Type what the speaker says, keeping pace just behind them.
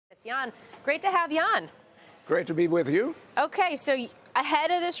Hatzius. Jan, great to have you on. Great to be with you. Okay, so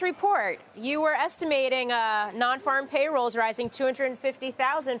ahead of this report, you were estimating non-farm payrolls rising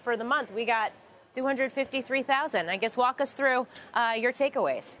 250,000 for the month. We got 253,000. I guess walk us through your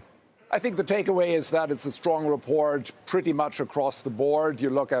takeaways. I think the takeaway is that it's a strong report pretty much across the board. You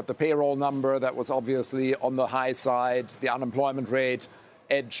look at the payroll number, that was obviously on the high side. The unemployment rate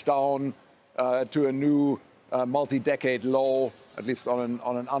edged down to a new multi-decade low, at least on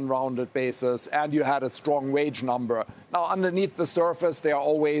an unrounded basis. And you had a strong wage number. Now, underneath the surface, there are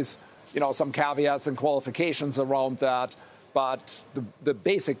always, some caveats and qualifications around that. But the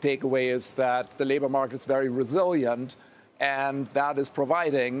basic takeaway is that the labor market's very resilient, and that is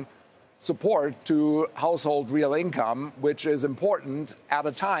providing support to household real income, which is important at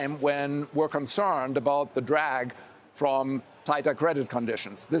a time when we're concerned about the drag from tighter credit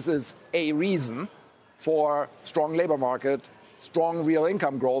conditions. This is a reason for strong labor market. Strong real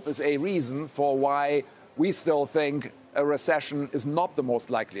income growth is a reason for why we still think a recession is not the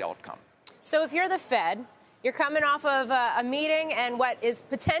most likely outcome. So if you're the Fed, you're coming off of a meeting and what is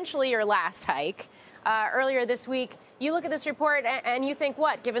potentially your last hike earlier this week. You look at this report and you think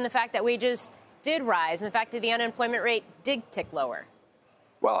what, given the fact that wages did rise and the fact that the unemployment rate did tick lower?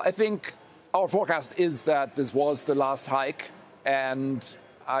 Well, I think our forecast is that this was the last hike. And,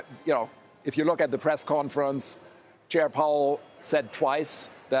 if you look at the press conference, Chair Powell said twice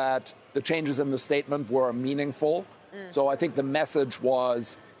that the changes in the statement were meaningful. So I think the message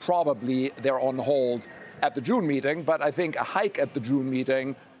was probably they're on hold at the June meeting. But I think a hike at the June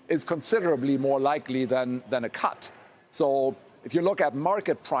meeting is considerably more likely than a cut. So if you look at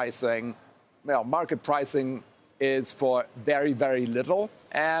market pricing, market pricing is for very, very little.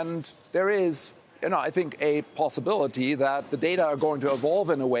 And there is, I think, a possibility that the data are going to evolve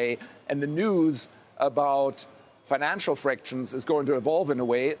in a way, and the news about financial frictions is going to evolve in a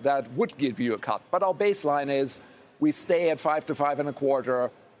way that would give you a cut. But our baseline is we stay at 5 to 5.25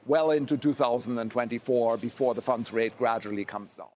 well into 2024 before the funds rate gradually comes down.